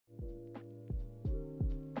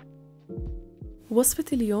وصفة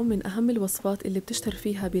اليوم من أهم الوصفات اللي بتشتهر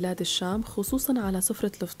فيها بلاد الشام، خصوصاً على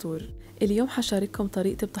سفرة الفطور. اليوم حشارككم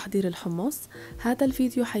طريقة بتحضير الحمص. هذا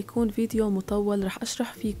الفيديو حيكون فيديو مطول، رح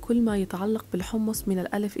أشرح فيه كل ما يتعلق بالحمص من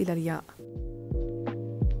الألف إلى الياء.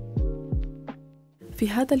 في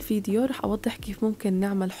هذا الفيديو رح أوضح كيف ممكن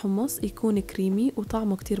نعمل حمص يكون كريمي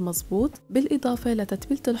وطعمه كتير مزبوط، بالإضافة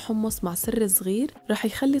لتتبيلة الحمص مع سر صغير رح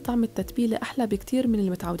يخلي طعم التتبيلة أحلى بكتير من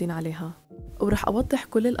المتعودين عليها. ورح أوضح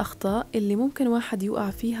كل الأخطاء اللي ممكن واحد يوقع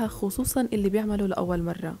فيها، خصوصاً اللي بيعمله لأول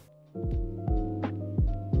مرة.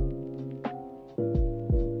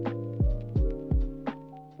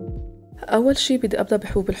 أول شي بدي أبدأ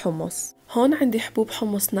بحبوب الحمص. هون عندي حبوب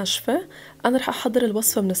حمص ناشفة. أنا رح أحضر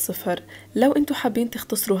الوصفة من الصفر. لو أنتوا حابين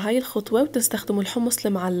تختصروا هاي الخطوة وتستخدموا الحمص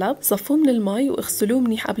المعلب، صفوه من المي واغسلوه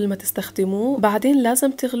منيح قبل ما تستخدموه، بعدين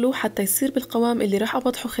لازم تغلوه حتى يصير بالقوام اللي رح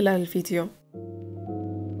أوضحه خلال الفيديو.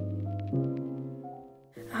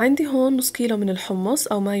 عندي هون نص كيلو من الحمص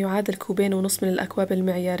أو ما يعادل كوبين ونص من الأكواب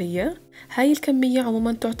المعيارية. هاي الكمية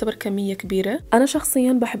عموما تعتبر كمية كبيرة. أنا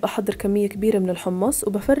شخصيا بحب أحضر كمية كبيرة من الحمص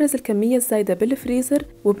وبفرز الكمية الزايدة بالفريزر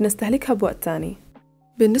وبنستهلكها بوقت تاني.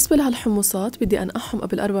 بالنسبة لهالحمصات بدي أنقعهم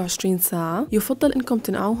قبل 24 ساعة، يفضل إنكم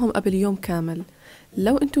تنقعوهم قبل يوم كامل.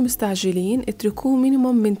 لو انتم مستعجلين اتركوه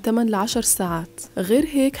مينيموم من 8 ل 10 ساعات، غير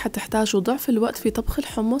هيك حتحتاجوا ضعف الوقت في طبخ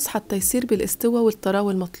الحمص حتى يصير بالاستوى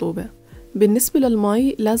والطراوة المطلوبة. بالنسبة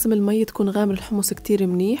للمي، لازم المي تكون غامر الحمص كتير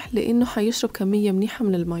منيح لأنه حيشرب كمية منيحة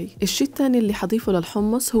من المي. الشي التاني اللي حضيفه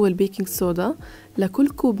للحمص هو البيكنج صودا. لكل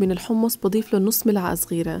كوب من الحمص بضيف له نص ملعقة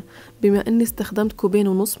صغيرة. بما أني استخدمت كوبين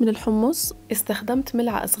ونص من الحمص، استخدمت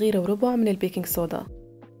ملعقة صغيرة وربع من البيكنج صودا.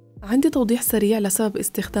 عندي توضيح سريع لسبب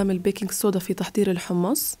استخدام البيكنج صودا في تحضير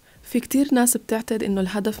الحمص. في كتير ناس بتعتقد إنه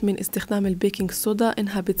الهدف من استخدام البيكنج صودا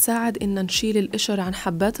إنها بتساعد إن نشيل القشر عن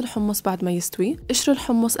حبات الحمص بعد ما يستوي. قشر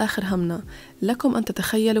الحمص آخر همنا. لكم أن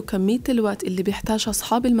تتخيلوا كمية الوقت اللي بيحتاجها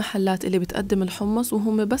أصحاب المحلات اللي بتقدم الحمص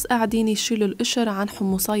وهم بس قاعدين يشيلوا القشر عن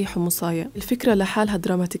حمصاية. الفكرة لحالها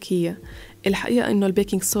دراماتيكية. الحقيقة إنه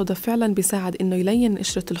البيكنج صودا فعلاً بيساعد إنه يلين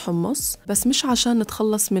قشرة الحمص، بس مش عشان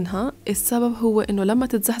نتخلص منها. السبب هو إنه لما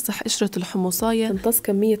تتزحزح قشرة الحمصاية تمتص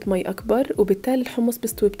كمية مي أكبر، وبالتالي الحمص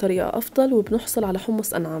بيستوي بطريقة أفضل وبنحصل على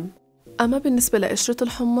حمص أنعم. أما بالنسبة لقشرة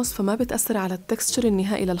الحمص فما بتأثر على التكستشر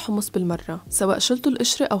النهائي للحمص بالمرة، سواء شلتوا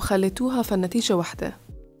القشرة أو خليتوها فالنتيجة واحدة.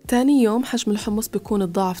 تاني يوم حجم الحمص بيكون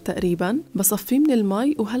الضعف تقريباً. بصفيه من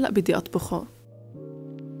المي وهلأ بدي أطبخه.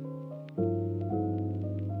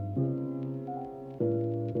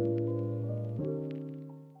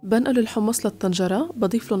 بنقل الحمص للطنجرة،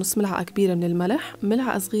 بضيف له نص ملعقة كبيرة من الملح،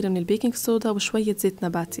 ملعقة صغيرة من البيكنج صودا وشوية زيت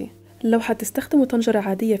نباتي. لو حتستخدموا طنجرة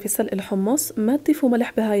عادية في سلق الحمص ما تضيفوا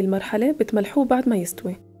ملح بهاي المرحلة، بتملحوه بعد ما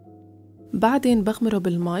يستوي. بعدين بغمره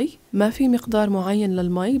بالمي. ما في مقدار معين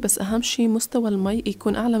للمي، بس أهم شي مستوى المي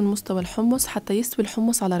يكون أعلى من مستوى الحمص حتى يستوي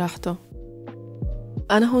الحمص على راحته.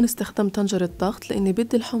 أنا هون استخدمت طنجرة ضغط لأني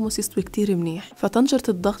بدي الحمص يستوي كتير منيح، فطنجرة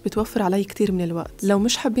الضغط بتوفر علي كتير من الوقت. لو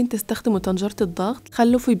مش حابين تستخدموا طنجرة الضغط،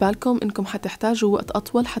 خلوا في بالكم إنكم حتحتاجوا وقت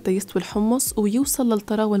أطول حتى يستوي الحمص ويوصل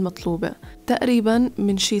للطراوة المطلوبة، تقريباً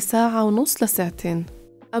من شي ساعة ونص لساعتين.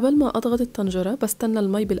 قبل ما أضغط الطنجرة بستنى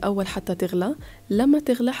المي بالأول حتى تغلى. لما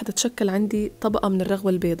تغلى حتتشكل عندي طبقة من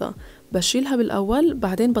الرغوة البيضاء، بشيلها بالأول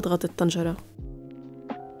بعدين بضغط الطنجرة.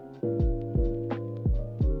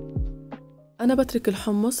 أنا بترك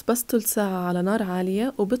الحمص بس تلت ساعة على نار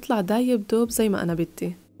عالية وبيطلع دايب دوب زي ما أنا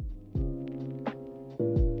بدي.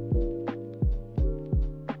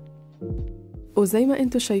 وزي ما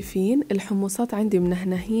انتو شايفين الحمصات عندي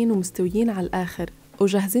منهنهين ومستويين على الآخر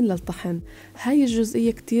وجاهزين للطحن. هاي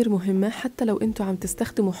الجزئية كتير مهمة، حتى لو انتو عم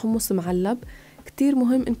تستخدموا حمص معلب كتير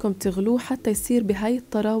مهم انكم تغلوه حتى يصير بهاي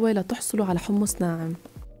الطراوة لتحصلوا على حمص ناعم.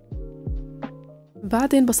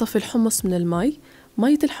 بعدين بصفي الحمص من المي.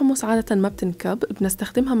 مية الحمص عادة ما بتنكب،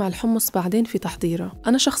 بنستخدمها مع الحمص بعدين في تحضيره.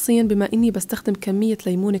 أنا شخصياً بما إني بستخدم كمية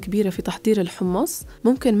ليمون كبيرة في تحضير الحمص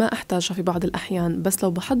ممكن ما أحتاجها في بعض الأحيان، بس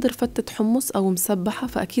لو بحضر فتة حمص أو مسبحة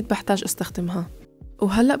فأكيد بحتاج استخدمها.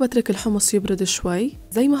 وهلأ بترك الحمص يبرد شوي.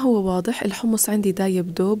 زي ما هو واضح الحمص عندي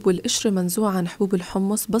دايب دوب والقشرة منزوعة عن حبوب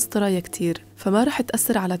الحمص بس طرايا كتير، فما رح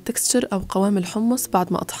تأثر على التكستشر أو قوام الحمص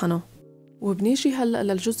بعد ما أطحنه. وبنيجي هلأ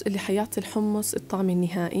للجزء اللي حيعطي الحمص الطعم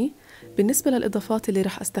النهائي. بالنسبة للإضافات اللي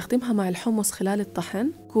رح أستخدمها مع الحمص خلال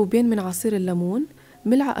الطحن، كوبين من عصير الليمون،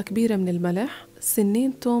 ملعقة كبيرة من الملح،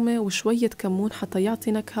 سنين تومة وشوية كمون حتى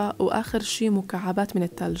يعطي نكهة، وآخر شي مكعبات من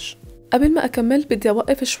الثلج. قبل ما أكمل بدي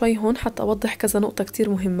أوقف شوي هون حتى أوضح كذا نقطة كتير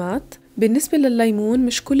مهمات. بالنسبة للليمون،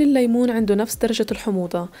 مش كل الليمون عنده نفس درجة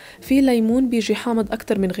الحموضة، في ليمون بيجي حامض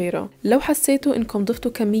أكتر من غيره. لو حسيتوا إنكم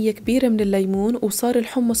ضفتوا كمية كبيرة من الليمون وصار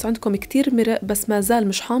الحمص عندكم كتير مرق بس ما زال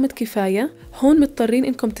مش حامض كفاية، هون مضطرين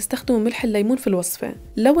إنكم تستخدموا ملح الليمون في الوصفة.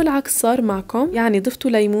 لو العكس صار معكم، يعني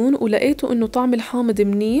ضفتوا ليمون ولقيتوا إنه طعم الحامض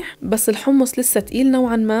منيح بس الحمص لسه تقيل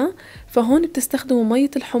نوعا ما، فهون بتستخدموا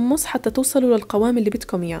مية الحمص حتى توصلوا للقوام اللي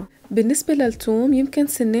بدكم إياه. بالنسبة للثوم، يمكن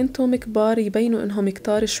سنين توم كبار يبينوا إنهم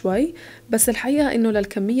كتار شوي، بس الحقيقة إنه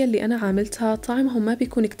للكمية اللي أنا عاملتها طعمهم ما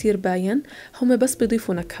بيكون كتير باين، هم بس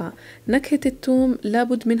بيضيفوا نكهة الثوم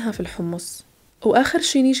لابد منها في الحمص. وآخر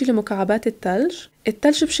شي نيجي لمكعبات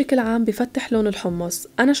التلج بشكل عام بفتح لون الحمص.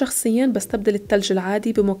 أنا شخصياً بستبدل التلج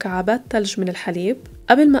العادي بمكعبات تلج من الحليب.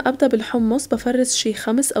 قبل ما أبدأ بالحمص بفرز شي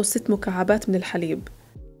 5 أو 6 مكعبات من الحليب.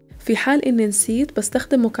 في حال إني نسيت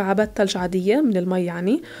بستخدم مكعبات تلج عادية من المي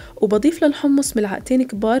يعني، وبضيف للحمص ملعقتين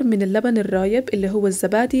كبار من اللبن الرايب اللي هو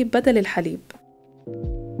الزبادي بدل الحليب.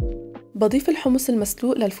 بضيف الحمص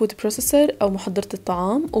المسلوق للفود بروسيسور أو محضرة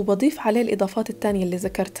الطعام، وبضيف عليه الإضافات التانية اللي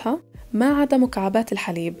ذكرتها ما عدا مكعبات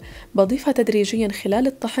الحليب. بضيفها تدريجيا خلال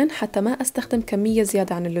الطحن حتى ما أستخدم كمية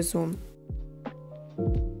زيادة عن اللزوم.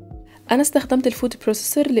 أنا استخدمت الفود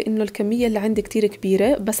بروسيسور لأنه الكمية اللي عندي كتير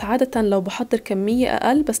كبيرة، بس عادة لو بحضر كمية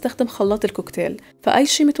أقل بستخدم خلاط الكوكتيل، فأي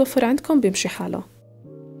شي متوفر عندكم بيمشي حاله.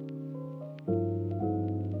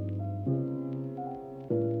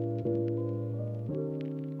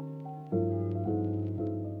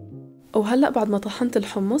 وهلأ بعد ما طحنت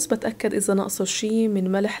الحمص بتأكد إذا ناقصه شي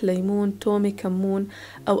من ملح، ليمون، تومة، كمون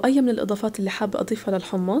أو أي من الإضافات اللي حابة أضيفها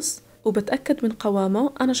للحمص، وبتأكد من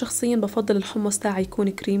قوامه. أنا شخصياً بفضل الحمص تاعي يكون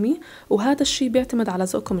كريمي، وهذا الشي بيعتمد على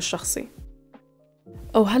ذوقكم الشخصي.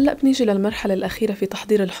 وهلأ بنيجي للمرحلة الأخيرة في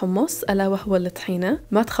تحضير الحمص، ألا وهو الطحينة.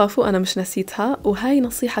 ما تخافوا أنا مش نسيتها، وهاي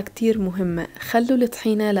نصيحة كتير مهمة، خلوا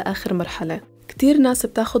الطحينة لآخر مرحلة. كتير ناس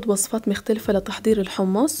بتاخد وصفات مختلفة لتحضير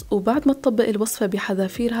الحمص، وبعد ما تطبق الوصفة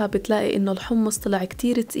بحذافيرها بتلاقي إنه الحمص طلع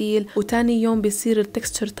كتير تقيل، وتاني يوم بيصير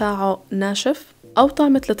التكستشر تاعه ناشف، أو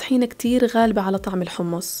طعمة الطحينة كتير غالبة على طعم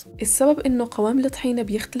الحمص. السبب إنه قوام الطحينة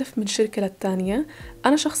بيختلف من شركة للتانية.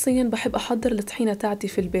 أنا شخصياً بحب أحضر الطحينة تاعتي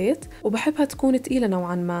في البيت، وبحبها تكون تقيلة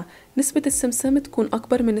نوعاً ما، نسبة السمسم تكون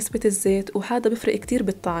أكبر من نسبة الزيت، وهذا بفرق كتير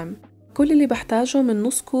بالطعم. كل اللي بحتاجه من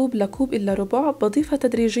نص كوب لكوب إلا ربع، بضيفها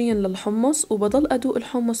تدريجياً للحمص وبضل أدوق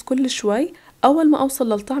الحمص كل شوي. أول ما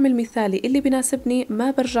أوصل للطعم المثالي اللي بناسبني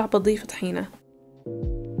ما برجع بضيف طحينة.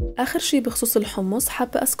 آخر شي بخصوص الحمص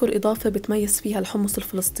حابة أذكر إضافة بتميز فيها الحمص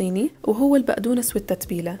الفلسطيني، وهو البقدونس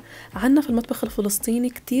والتتبيلة. عنا في المطبخ الفلسطيني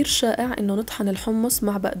كتير شائع إنه نطحن الحمص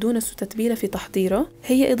مع بقدونس وتتبيلة في تحضيره.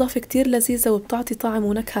 هي إضافة كتير لذيذة وبتعطي طعم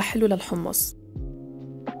ونكهة حلو للحمص.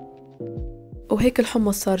 وهيك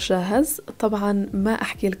الحمص صار جاهز. طبعا ما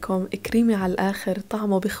أحكي لكم كريمي على الآخر،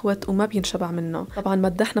 طعمه بخوت وما بينشبع منه. طبعا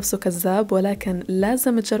مدح نفسه كذاب، ولكن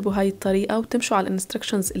لازم تجربوا هاي الطريقة وتمشوا على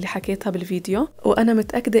الانستركشنز اللي حكيتها بالفيديو، وأنا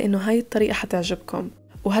متأكدة إنه هاي الطريقة حتعجبكم.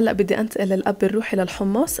 وهلأ بدي أنتقل للأب الروحي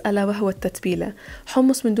للحمص، ألا وهو التتبيلة.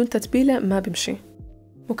 حمص من دون تتبيلة ما بمشي.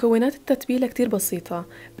 مكونات التتبيلة كتير بسيطة.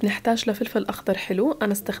 بنحتاج لفلفل أخضر حلو،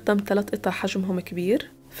 أنا استخدمت 3 قطع حجمهم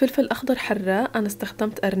كبير. فلفل أخضر حراق، أنا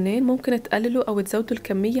استخدمت قرنين، ممكن تقللوا أو تزودوا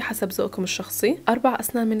الكمية حسب ذوقكم الشخصي. 4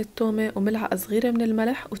 أسنان من التومة، وملعقة صغيرة من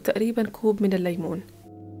الملح، وتقريبا كوب من الليمون.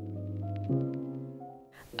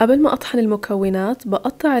 قبل ما أطحن المكونات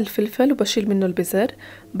بقطع الفلفل وبشيل منه البذر.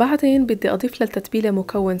 بعدين بدي أضيف للتتبيلة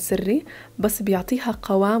مكون سري بس بيعطيها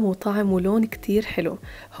قوام وطعم ولون كتير حلو،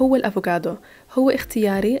 هو الأفوكادو. هو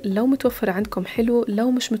اختياري، لو متوفر عندكم حلو،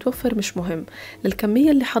 لو مش متوفر مش مهم.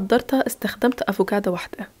 للكمية اللي حضرتها استخدمت أفوكادو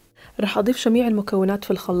واحدة. رح أضيف جميع المكونات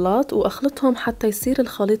في الخلاط وأخلطهم حتى يصير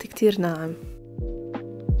الخليط كتير ناعم.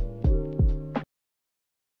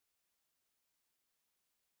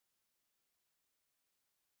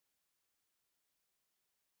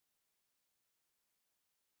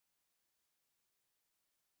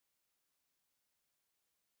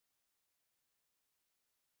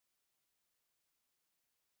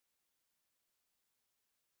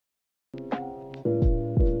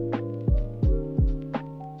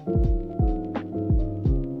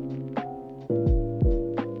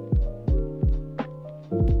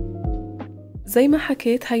 زي ما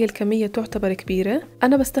حكيت هاي الكمية تعتبر كبيرة،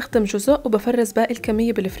 أنا بستخدم جزء وبفرز باقي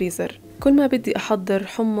الكمية بالفريزر. كل ما بدي أحضر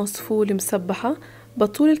حمص، فول، مسبحة،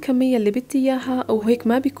 بطول الكمية اللي بدي إياها، وهيك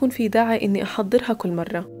ما بيكون في داعي إني أحضرها كل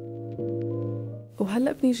مرة.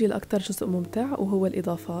 وهلأ بنيجي لأكتر جزء ممتع وهو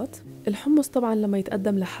الإضافات. الحمص طبعا لما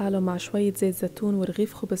يتقدم لحاله مع شوية زيت زيتون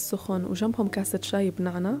ورغيف خبز سخن وجنبهم كاسة شاي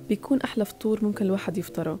بنعنع بيكون أحلى فطور ممكن الواحد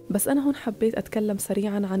يفطره. بس أنا هون حبيت أتكلم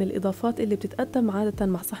سريعا عن الإضافات اللي بتتقدم عادة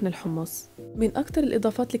مع صحن الحمص. من أكتر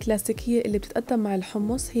الإضافات الكلاسيكية اللي بتتقدم مع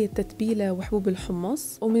الحمص هي التتبيلة وحبوب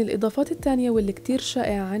الحمص، ومن الإضافات التانية واللي كتير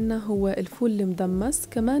شائع عنا هو الفول المدمس،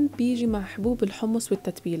 كمان بيجي مع حبوب الحمص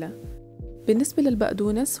والتتبيلة. بالنسبة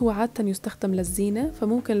للبقدونس هو عادة يستخدم للزينة،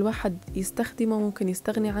 فممكن الواحد يستخدمه، ممكن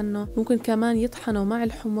يستغني عنه، ممكن كمان يطحنه مع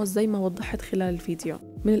الحمص زي ما وضحت خلال الفيديو.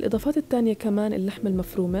 من الإضافات التانية كمان اللحمة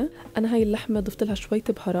المفرومة. أنا هاي اللحمة ضفت لها شوية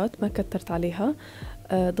بهارات، ما كترت عليها،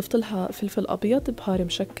 ضفت لها فلفل أبيض، بهار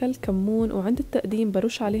مشكل، كمون، وعند التقديم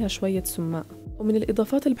برش عليها شوية سماق. ومن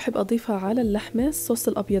الإضافات اللي بحب أضيفها على اللحمة الصوص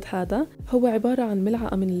الأبيض. هذا هو عبارة عن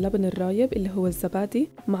ملعقة من اللبن الرايب اللي هو الزبادي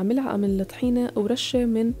مع ملعقة من الطحينة ورشة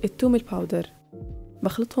من الثوم الباودر،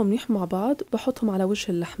 بخلطهم منيح مع بعض، بحطهم على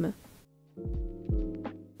وجه اللحمة.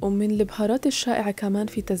 ومن البهارات الشائعة كمان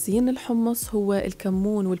في تزيين الحمص هو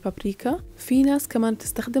الكمون والبابريكا. في ناس كمان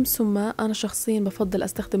تستخدم سماق، أنا شخصيا بفضل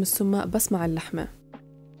أستخدم السماق بس مع اللحمة.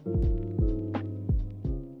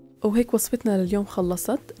 وهيك وصفتنا لليوم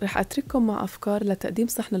خلصت. رح أترككم مع أفكار لتقديم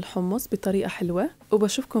صحن الحمص بطريقة حلوة،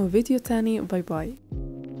 وبشوفكم فيديو تاني. باي باي.